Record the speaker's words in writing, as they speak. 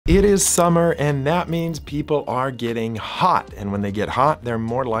It is summer, and that means people are getting hot. And when they get hot, they're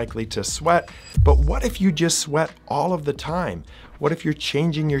more likely to sweat. But what if you just sweat all of the time? What if you're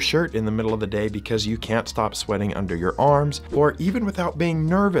changing your shirt in the middle of the day because you can't stop sweating under your arms? Or even without being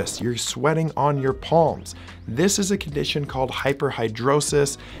nervous, you're sweating on your palms. This is a condition called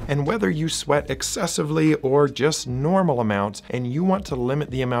hyperhidrosis, and whether you sweat excessively or just normal amounts, and you want to limit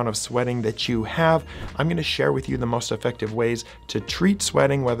the amount of sweating that you have, I'm gonna share with you the most effective ways to treat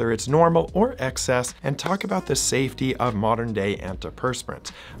sweating, whether it's normal or excess, and talk about the safety of modern day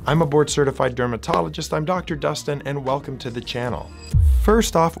antiperspirants. I'm a board certified dermatologist. I'm Dr. Dustin, and welcome to the channel.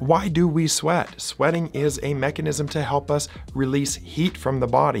 First off, why do we sweat? Sweating is a mechanism to help us release heat from the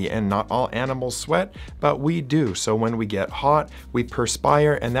body, and not all animals sweat, but we do. So when we get hot, we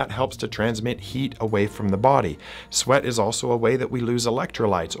perspire, and that helps to transmit heat away from the body. Sweat is also a way that we lose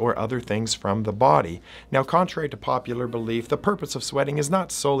electrolytes or other things from the body. Now, contrary to popular belief, the purpose of sweating is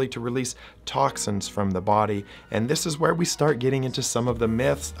not solely to release toxins from the body, and this is where we start getting into some of the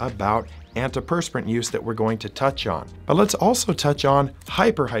myths about antiperspirant use that we're going to touch on. But let's also touch on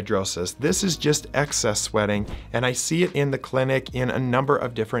hyperhidrosis. This is just excess sweating, and I see it in the clinic in a number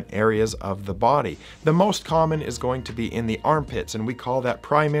of different areas of the body. The most common is going to be in the armpits, and we call that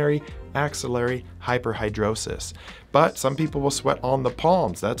primary axillary hyperhidrosis. But some people will sweat on the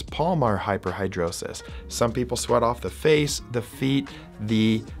palms. That's palmar hyperhidrosis. Some people sweat off the face, the feet,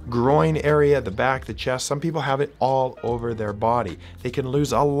 the groin area, the back, the chest. Some people have it all over their body. They can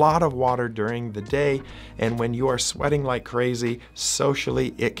lose a lot of water during the day, and when you are sweating like crazy,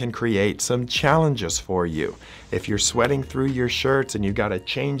 socially, it can create some challenges for you. If you're sweating through your shirts and you got to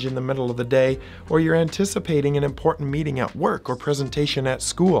change in the middle of the day, or you're anticipating an important meeting at work or presentation at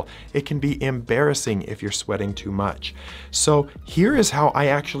school, it can be embarrassing if you're sweating too much. So here is how I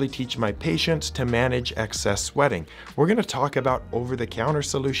actually teach my patients to manage excess sweating. We're going to talk about over-the-counter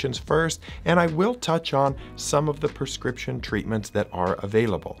solutions first, and I will touch on some of the prescription treatments that are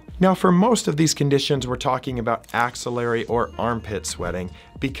available. Now, for most of these conditions, we're talking about axillary or armpit sweating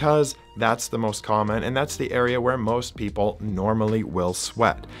because that's the most common, and that's the area where most people normally will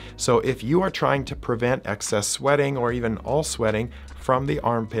sweat. So if you are trying to prevent excess sweating or even all sweating from the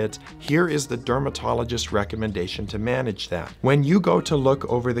armpits, here is the dermatologist recommendation to manage that. When you go to look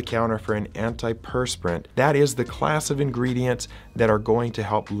over the counter for an antiperspirant, that is the class of ingredients that are going to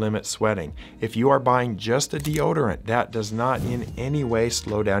help limit sweating. If you are buying just a deodorant, that does not in any way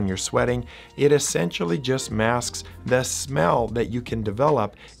slow down your sweating. It essentially just masks the smell that you can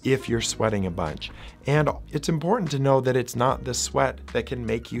develop if you're sweating a bunch. And it's important to know that it's not the sweat that can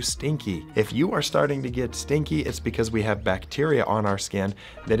make you stinky. If you are starting to get stinky, it's because we have bacteria on our skin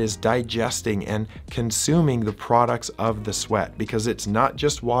that is digesting and consuming the products of the sweat, because it's not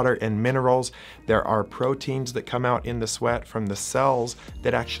just water and minerals. There are proteins that come out in the sweat from the cells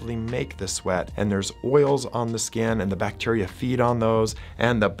that actually make the sweat, and there's oils on the skin, and the bacteria feed on those,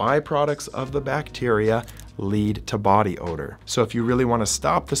 and the byproducts of the bacteria lead to body odor. So if you really want to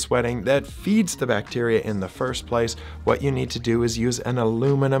stop the sweating that feeds the bacteria in the first place, what you need to do is use an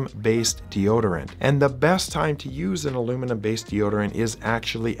aluminum-based deodorant. And the best time to use an aluminum-based deodorant is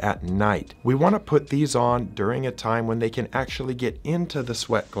actually at night. We want to put these on during a time when they can actually get into the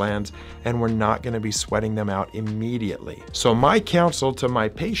sweat glands, and we're not going to be sweating them out immediately. So my counsel to my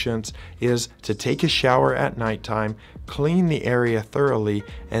patients is to take a shower at nighttime, clean the area thoroughly,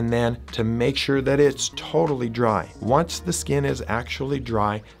 and then to make sure that it's totally dry. Once the skin is actually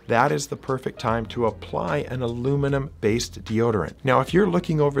dry, that is the perfect time to apply an aluminum-based deodorant. Now, if you're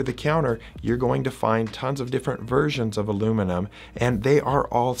looking over the counter, you're going to find tons of different versions of aluminum, and they are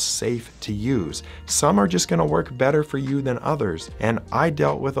all safe to use. Some are just going to work better for you than others. And I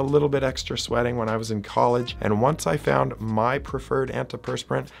dealt with a little bit extra sweating when I was in college, and once I found my preferred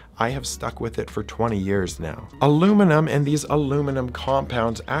antiperspirant, I have stuck with it for 20 years now. Aluminum and these aluminum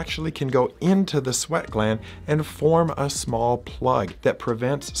compounds actually can go into the sweat gland and form a small plug that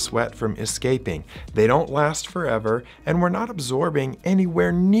prevents sweat from escaping. They don't last forever, and we're not absorbing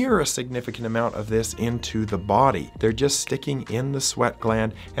anywhere near a significant amount of this into the body. They're just sticking in the sweat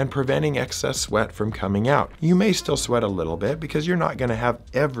gland and preventing excess sweat from coming out. You may still sweat a little bit because you're not going to have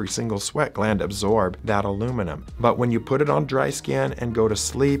every single sweat gland absorb that aluminum. But when you put it on dry skin and go to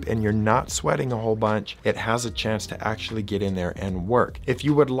sleep and you're not sweating a whole bunch, it has a chance to actually get in there and work. If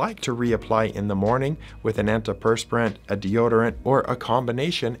you would like to reapply in the morning with an antiperspirant, a deodorant, or a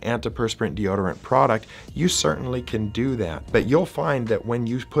combination, prescription antiperspirant deodorant product, you certainly can do that. But you'll find that when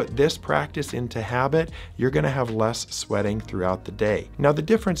you put this practice into habit, you're going to have less sweating throughout the day. Now, the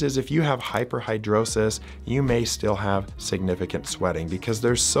difference is if you have hyperhidrosis, you may still have significant sweating because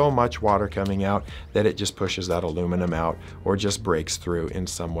there's so much water coming out that it just pushes that aluminum out or just breaks through in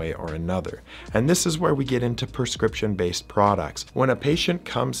some way or another. And this is where we get into prescription-based products. When a patient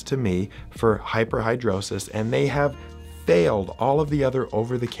comes to me for hyperhidrosis and they have failed all of the other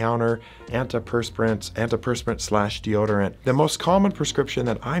over-the-counter antiperspirant/deodorant, the most common prescription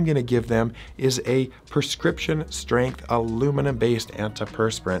that I'm going to give them is a prescription-strength aluminum-based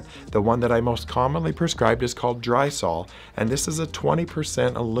antiperspirant. The one that I most commonly prescribed is called Drysol, and this is a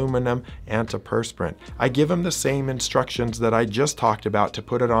 20% aluminum antiperspirant. I give them the same instructions that I just talked about to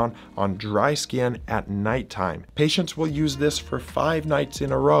put it on dry skin at nighttime. Patients will use this for 5 nights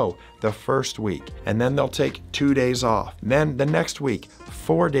in a row the first week, and then they'll take 2 days off. Then the next week,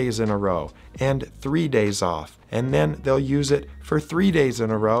 4 days in a row and 3 days off. And then they'll use it for 3 days in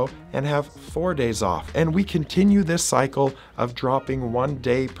a row and have 4 days off. And we continue this cycle of dropping 1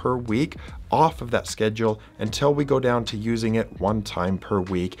 day per week off of that schedule until we go down to using it 1 time per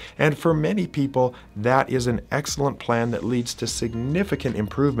week. And for many people, that is an excellent plan that leads to significant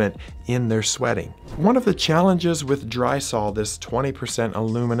improvement in their sweating. One of the challenges with Drysol, this 20%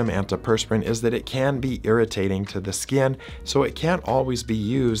 aluminum antiperspirant, is that it can be irritating to the skin, so it can't always be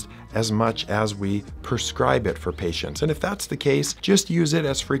used as much as we prescribe it for patients. And if that's the case, just use it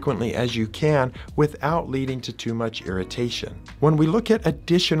as frequently as you can without leading to too much irritation. When we look at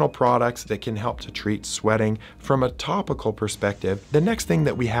additional products that can help to treat sweating from a topical perspective, the next thing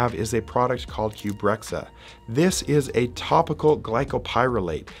that we have is a product called Qbrexza. This is a topical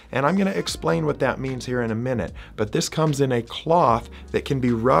glycopyrrolate, and I'm going to explain what that means here in a minute, but this comes in a cloth that can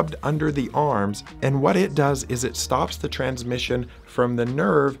be rubbed under the arms, and what it does is it stops the transmission from the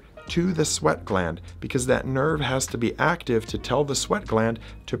nerve to the sweat gland, because that nerve has to be active to tell the sweat gland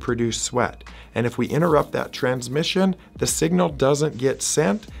to produce sweat. And if we interrupt that transmission, the signal doesn't get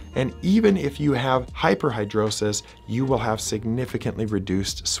sent, and even if you have hyperhidrosis, you will have significantly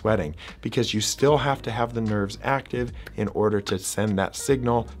reduced sweating because you still have to have the nerves active in order to send that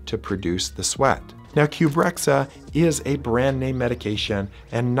signal to produce the sweat. Now, Qbrexza is a brand name medication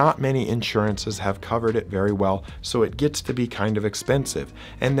and not many insurances have covered it very well, so it gets to be kind of expensive.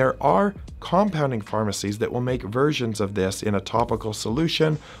 And there are compounding pharmacies that will make versions of this in a topical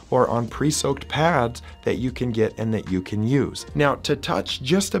solution or on pre-soaked pads that you can get and that you can use. Now, to touch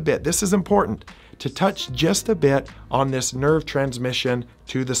just a bit, this is important, to touch just a bit on this nerve transmission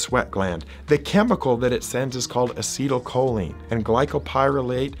to the sweat gland. The chemical that it sends is called acetylcholine, and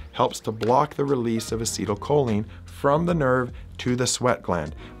glycopyrrolate helps to block the release of acetylcholine from the nerve to the sweat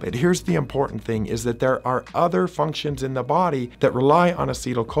gland. But here's the important thing, is that there are other functions in the body that rely on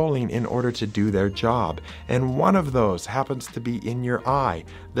acetylcholine in order to do their job. And one of those happens to be in your eye.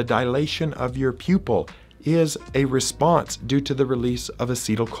 The dilation of your pupil is a response due to the release of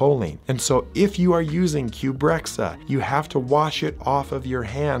acetylcholine. And so if you are using Qbrexza, you have to wash it off of your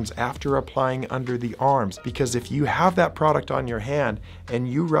hands after applying under the arms, because if you have that product on your hand and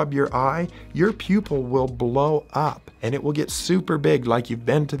you rub your eye, your pupil will blow up and it will get super big, like you've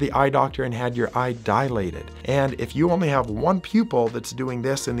been to the eye doctor and had your eye dilated. And if you only have one pupil that's doing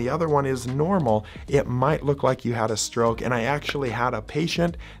this and the other one is normal, it might look like you had a stroke. And I actually had a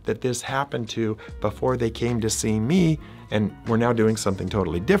patient that this happened to before they came to see me, and we're now doing something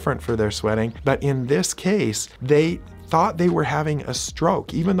totally different for their sweating. But in this case, they thought they were having a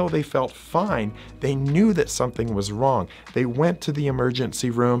stroke. Even though they felt fine, they knew that something was wrong. They went to the emergency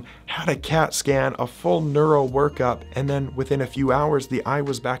room, had a CAT scan, a full neuro workup, and then within a few hours, the eye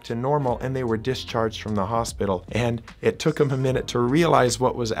was back to normal and they were discharged from the hospital. And it took them a minute to realize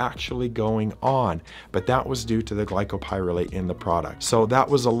what was actually going on, but that was due to the glycopyrrolate in the product. So that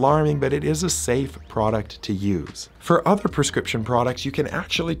was alarming, but it is a safe product to use. For other prescription products, you can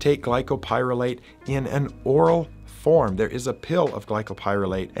actually take glycopyrrolate in an oral form. There is a pill of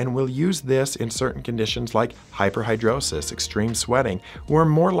glycopyrrolate, and we'll use this in certain conditions like hyperhidrosis, extreme sweating. We're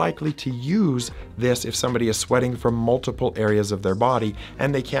more likely to use this if somebody is sweating from multiple areas of their body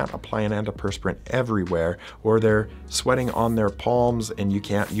and they can't apply an antiperspirant everywhere, or they're sweating on their palms and you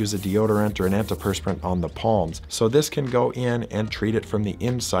can't use a deodorant or an antiperspirant on the palms. So this can go in and treat it from the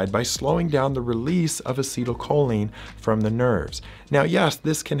inside by slowing down the release of acetylcholine from the nerves. Now, yes,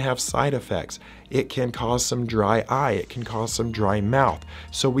 this can have side effects. It can cause some dry eye, it can cause some dry mouth.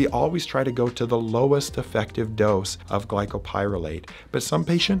 So we always try to go to the lowest effective dose of glycopyrrolate. But some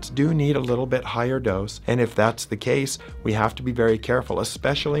patients do need a little bit higher dose, and if that's the case, we have to be very careful,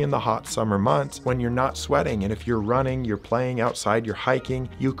 especially in the hot summer months when you're not sweating. And if you're running, you're playing outside, you're hiking,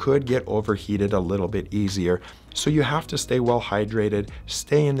 you could get overheated a little bit easier. So you have to stay well hydrated,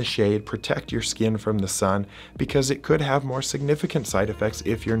 stay in the shade, protect your skin from the sun, because it could have more significant side effects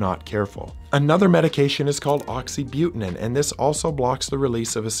if you're not careful. Another medication is called oxybutynin, and this also blocks the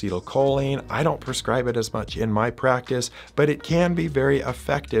release of acetylcholine. I don't prescribe it as much in my practice, but it can be very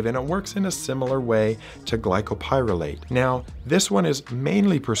effective, and it works in a similar way to glycopyrrolate. Now, this one is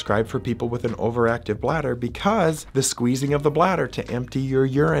mainly prescribed for people with an overactive bladder because the squeezing of the bladder to empty your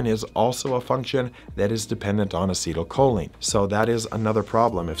urine is also a function that is dependent on acetylcholine. So that is another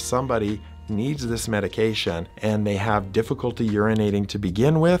problem. If somebody needs this medication and they have difficulty urinating to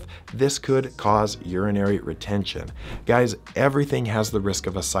begin with, this could cause urinary retention. Guys, everything has the risk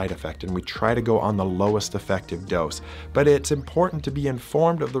of a side effect, and we try to go on the lowest effective dose. But it's important to be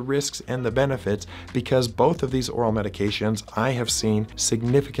informed of the risks and the benefits, because both of these oral medications I have seen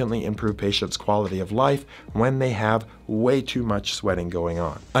significantly improve patients' quality of life when they have way too much sweating going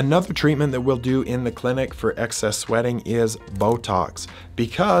on. Another treatment that we'll do in the clinic for excess sweating is Botox,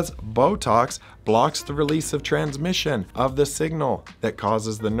 because Botox blocks the release of transmission of the signal that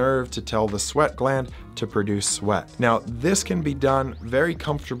causes the nerve to tell the sweat gland to produce sweat. Now, this can be done very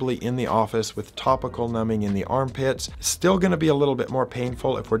comfortably in the office with topical numbing in the armpits. Still going to be a little bit more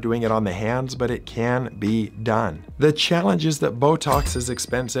painful if we're doing it on the hands, but it can be done. The challenge is that Botox is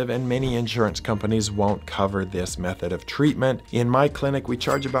expensive and many insurance companies won't cover this method of treatment. In my clinic, we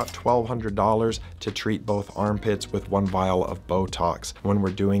charge about $1,200 to treat both armpits with 1 vial of Botox when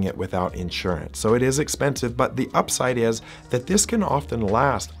we're doing it without insurance. So it is expensive, but the upside is that this can often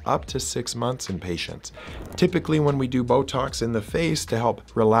last up to 6 months in patients. Typically, when we do Botox in the face to help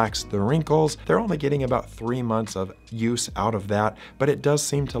relax the wrinkles, they're only getting about 3 months of use out of that, but it does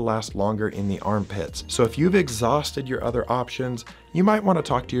seem to last longer in the armpits. So if you've exhausted your other options, you might want to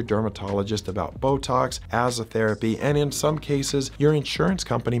talk to your dermatologist about Botox as a therapy, and in some cases, your insurance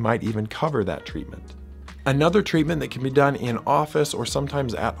company might even cover that treatment. Another treatment that can be done in office or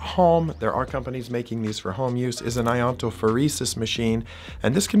sometimes at home, there are companies making these for home use, is an Iontophoresis machine,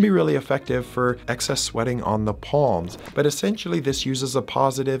 and this can be really effective for excess sweating on the palms. But essentially this uses a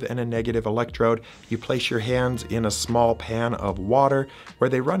positive and a negative electrode. You place your hands in a small pan of water where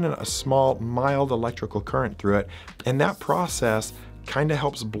they run a small mild electrical current through it, and that process kind of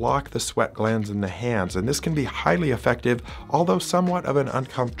helps block the sweat glands in the hands, and this can be highly effective, although somewhat of an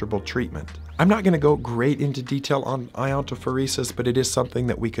uncomfortable treatment. I'm not going to go great into detail on iontophoresis, but it is something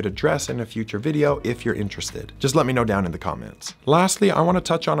that we could address in a future video if you're interested. Just let me know down in the comments. Lastly, I want to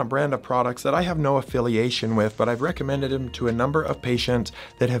touch on a brand of products that I have no affiliation with, but I've recommended them to a number of patients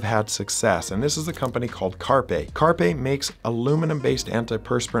that have had success, and this is a company called Carpe. Carpe makes aluminum-based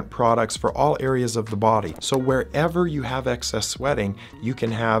antiperspirant products for all areas of the body. So wherever you have excess sweating, you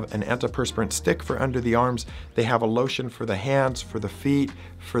can have an antiperspirant stick for under the arms. They have a lotion for the hands, for the feet,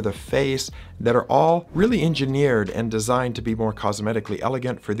 for the face, that are all really engineered and designed to be more cosmetically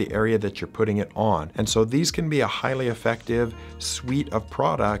elegant for the area that you're putting it on. And so these can be a highly effective suite of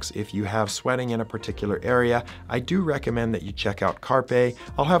products if you have sweating in a particular area. I do recommend that you check out Carpe.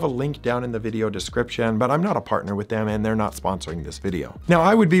 I'll have a link down in the video description, but I'm not a partner with them and they're not sponsoring this video. Now,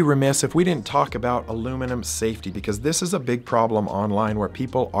 I would be remiss if we didn't talk about aluminum safety, because this is a big problem online where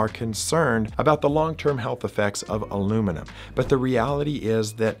people are concerned about the long-term health effects of aluminum. But the reality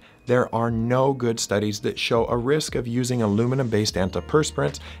is that there are no good studies that show a risk of using aluminum-based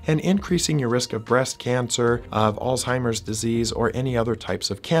antiperspirants and increasing your risk of breast cancer, of Alzheimer's disease, or any other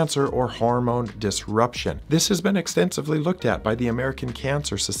types of cancer or hormone disruption. This has been extensively looked at by the American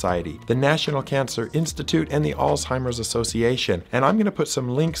Cancer Society, the National Cancer Institute, and the Alzheimer's Association. And I'm going to put some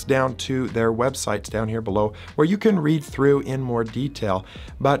links down to their websites down here below where you can read through in more detail.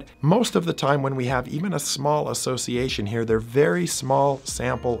 But most of the time when we have even a small association here, they're very small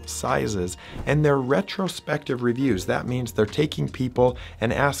sample sizes, and they're retrospective reviews. That means they're taking people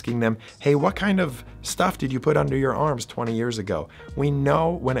and asking them, hey, what kind of stuff did you put under your arms 20 years ago? We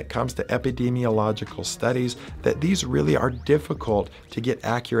know when it comes to epidemiological studies that these really are difficult to get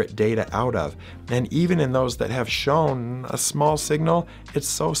accurate data out of. And even in those that have shown a small signal, it's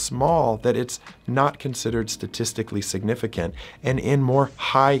so small that it's not considered statistically significant. And in more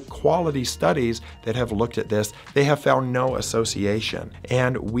high quality studies that have looked at this, they have found no association.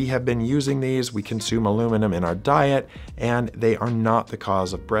 And we have been using these, we consume aluminum in our diet, and they are not the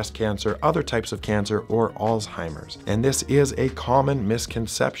cause of breast cancer, other types of cancer, or Alzheimer's. And this is a common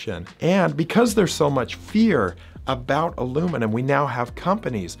misconception. And because there's so much fear about aluminum. We now have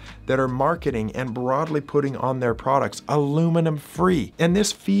companies that are marketing and broadly putting on their products aluminum free. And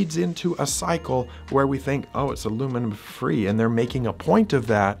this feeds into a cycle where we think, oh, it's aluminum free, and they're making a point of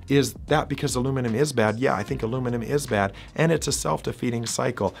that. Is that because aluminum is bad? Yeah, I think aluminum is bad, and it's a self-defeating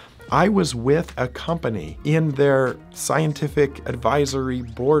cycle. I was with a company in their scientific advisory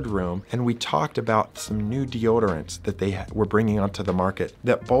boardroom, and we talked about some new deodorants that they were bringing onto the market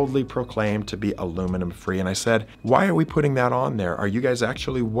that boldly proclaimed to be aluminum free. And I said, why are we putting that on there? Are you guys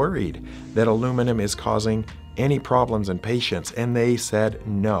actually worried that aluminum is causing any problems in patients? And they said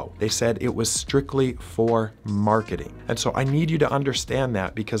no. They said it was strictly for marketing. And so I need you to understand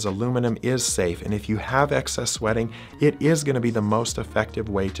that, because aluminum is safe, and if you have excess sweating, it is going to be the most effective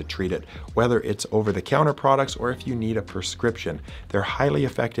way to treat it, whether it's over-the-counter products or if you need a prescription. They're highly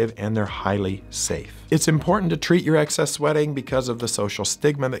effective and they're highly safe. It's important to treat your excess sweating because of the social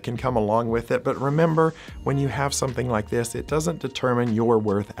stigma that can come along with it, but remember, when you have something like this, it doesn't determine your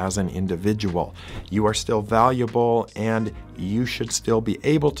worth as an individual. You are still valuable, and you should still be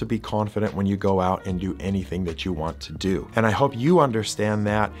able to be confident when you go out and do anything that you want to do. And I hope you understand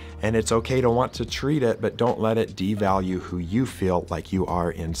that, and it's okay to want to treat it, but don't let it devalue who you feel like you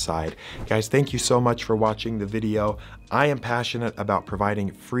are inside. Guys, thank you so much for watching the video. I am passionate about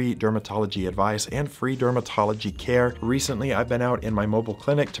providing free dermatology advice and free dermatology care. Recently, I've been out in my mobile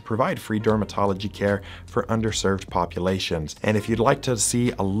clinic to provide free dermatology care for underserved populations. And if you'd like to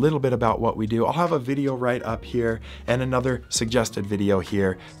see a little bit about what we do, I'll have a video right up here and another suggested video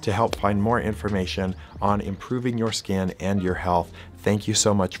here to help find more information on improving your skin and your health. Thank you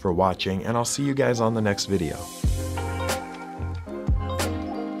so much for watching, and I'll see you guys on the next video.